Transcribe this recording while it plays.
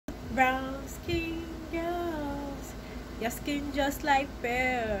Brown skin girls, your skin just like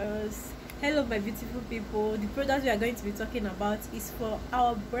pearls. Hello, my beautiful people. The product we are going to be talking about is for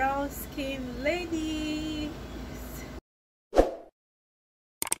our brown skin ladies.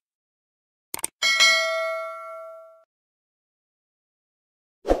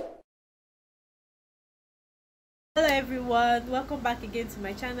 Hello everyone, welcome back again to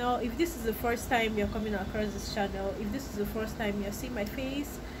my channel. If this is the first time you're coming across this channel, if this is the first time you're seeing my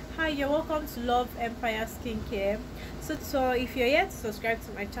face, hi, you're welcome to Love Empire Skincare. So if you're yet to subscribe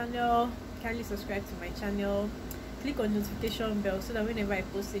to my channel, kindly subscribe to my channel, click on notification bell so that whenever I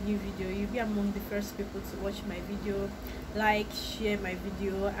post a new video, you'll be among the first people to watch my video. Like, share my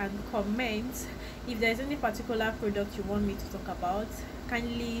video and comment. If there's any particular product you want me to talk about,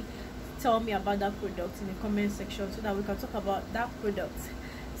 kindly tell me about that product in the comment section so that we can talk about that product.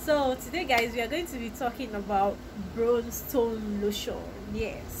 So today guys, we are going to be talking about bronzestone lotion.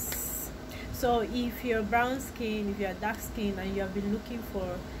 Yes, so if you're brown skin, if you're dark skin and you have been looking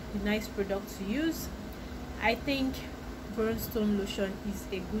for a nice product to use, I think bronzestone lotion is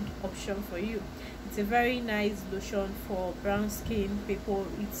a good option for you. It's a very nice lotion for brown skin people.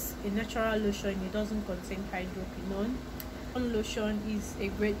 It's a natural lotion. It doesn't contain hydroquinone. Lotion is a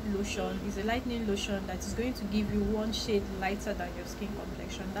great lotion. It's a lightening lotion that is going to give you one shade lighter than your skin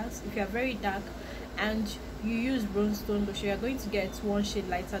complexion. That's if you are very dark and you use bronzestone lotion, you are going to get one shade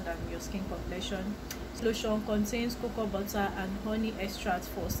lighter than your skin complexion. This lotion contains cocoa butter and honey extract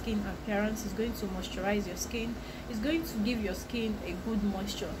for skin appearance. It's going to moisturize your skin. It's going to give your skin a good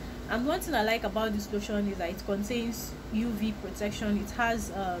moisture. And one thing I like about this lotion is that it contains UV protection. It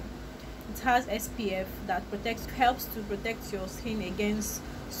has SPF that helps to protect your skin against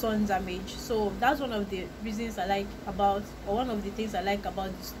sun damage. So that's one of the reasons I like about, or one of the things I like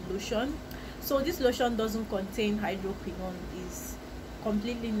about this lotion. So this lotion doesn't contain hydroquinone, is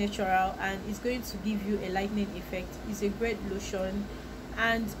completely natural, and it's going to give you a lightening effect. It's a great lotion.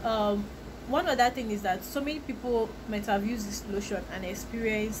 And one other thing is that so many people might have used this lotion and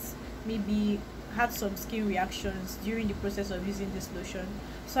experienced, maybe had some skin reactions during the process of using this lotion.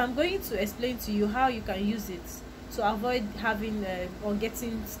 So I'm going to explain to you how you can use it to avoid having or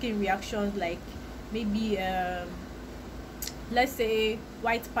getting skin reactions, like maybe let's say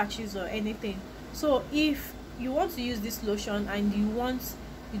white patches or anything. So if you want to use this lotion and you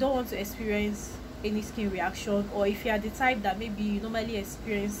don't want to experience any skin reaction, or if you are the type that maybe you normally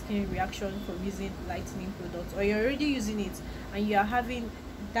experience skin reaction from using lightening products, or you're already using it and you are having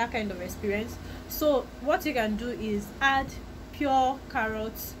that kind of experience, so what you can do is add pure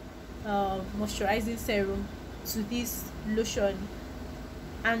carrot moisturizing serum to this lotion,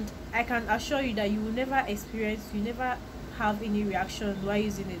 and I can assure you that you will never have any reaction while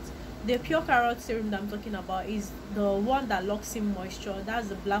using it. The pure carrot serum that I'm talking about is the one that locks in moisture. That's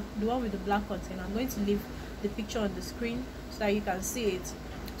the one with the black container. I'm going to leave the picture on the screen so that you can see it.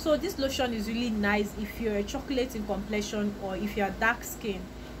 So this lotion is really nice if you're a chocolate in complexion, or if you're dark skin.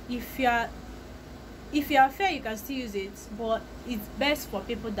 If you're fair, you can still use it, but it's best for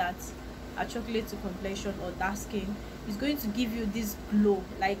people that are chocolate to complexion or dark skin. It's going to give you this glow.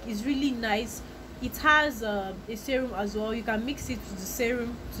 Like, it's really nice. It has a serum as well. You can mix it with the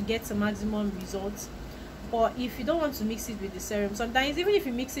serum to get a maximum result. Or if you don't want to mix it with the serum, sometimes even if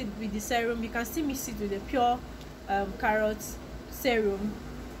you mix it with the serum, you can still mix it with the pure carrot serum.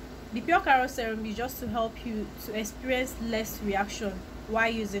 The pure carrot serum is just to help you to experience less reaction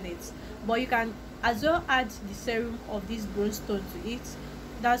while using it, but you can as well add the serum of this bronzestone to it.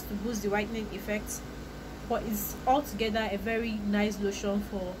 That's to boost the whitening effect. But it's altogether a very nice lotion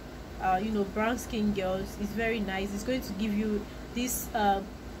for brown skin girls. It's very nice. It's going to give you this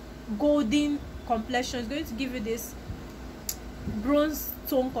golden complexion. It's going to give you this bronze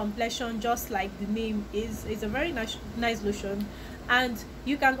tone complexion, just like the name is. It's a very nice lotion, and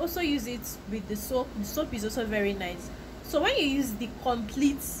you can also use it with the soap. The soap is also very nice. So when you use the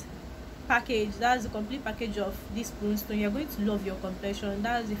complete package, that's the complete package of this bronzestone, you're going to love your complexion.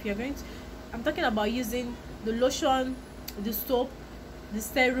 That's if you're going to, I'm talking about using the lotion, the soap, the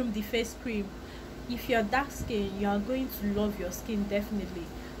serum, the face cream. If you're dark skin, you are going to love your skin definitely.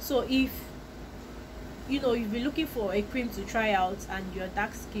 So if you've been looking for a cream to try out and you're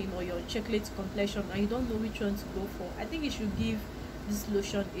dark skin or your chocolate complexion and you don't know which one to go for, I think you should give this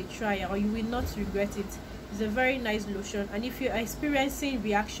lotion a try, or you will not regret it. It's a very nice lotion. And if you're experiencing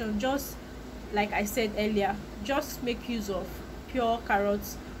reaction, just like I said earlier, just make use of pure carrot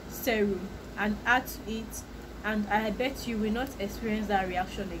serum and add to it, and I bet you will not experience that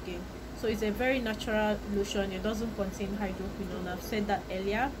reaction again. So it's a very natural lotion. It doesn't contain hydroquinone. I've said that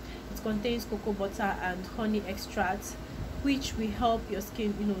earlier. It contains cocoa butter and honey extract. which will help your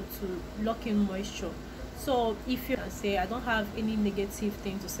skin, you know, to lock in moisture. So if you can say, I don't have any negative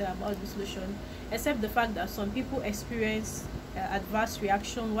thing to say about this lotion, except the fact that some people experience adverse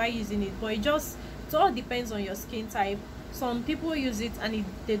reaction while using it, but it all depends on your skin type. Some people use it and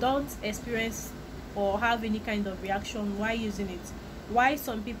they don't experience or have any kind of reaction while using it, why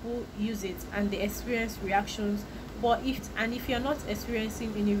some people use it and they experience reactions. But if you're not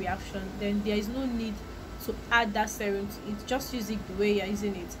experiencing any reaction, then there is no need to add that serum to it. Just use it the way you're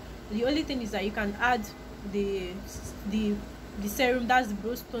using it. The only thing is that you can add the the the serum, that's the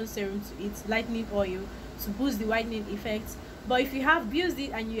Bronstone serum, to it, lightening oil, to boost the whitening effect. But if you have used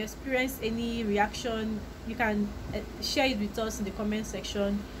it and you experience any reaction, you can share it with us in the comment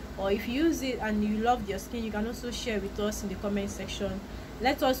section. Or if you use it and you love your skin, you can also share with us in the comment section.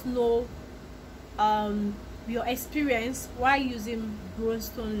 Let us know your experience while using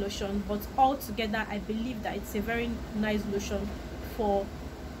Bronstone lotion. But altogether, I believe that it's a very nice lotion for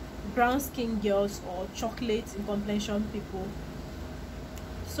brown skin girls or chocolate in complexion people.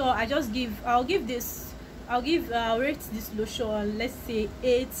 So I'll rate this lotion, let's say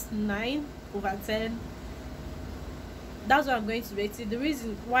 8/9/10. That's what I'm going to rate it. The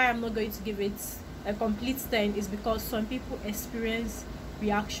reason why I'm not going to give it a complete 10 is because some people experience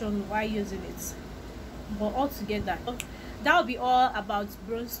reaction while using it. But altogether, that'll be all about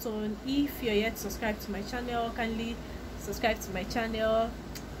Bronstone. If you're yet subscribed to my channel, kindly subscribe to my channel,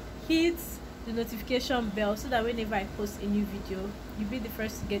 hit the notification bell so that whenever I post a new video, you'll be the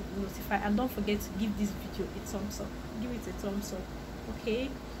first to get notified. And don't forget to give this video a thumbs up. Give it a thumbs up, okay?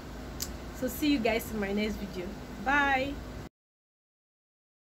 So see you guys in my next video. Bye.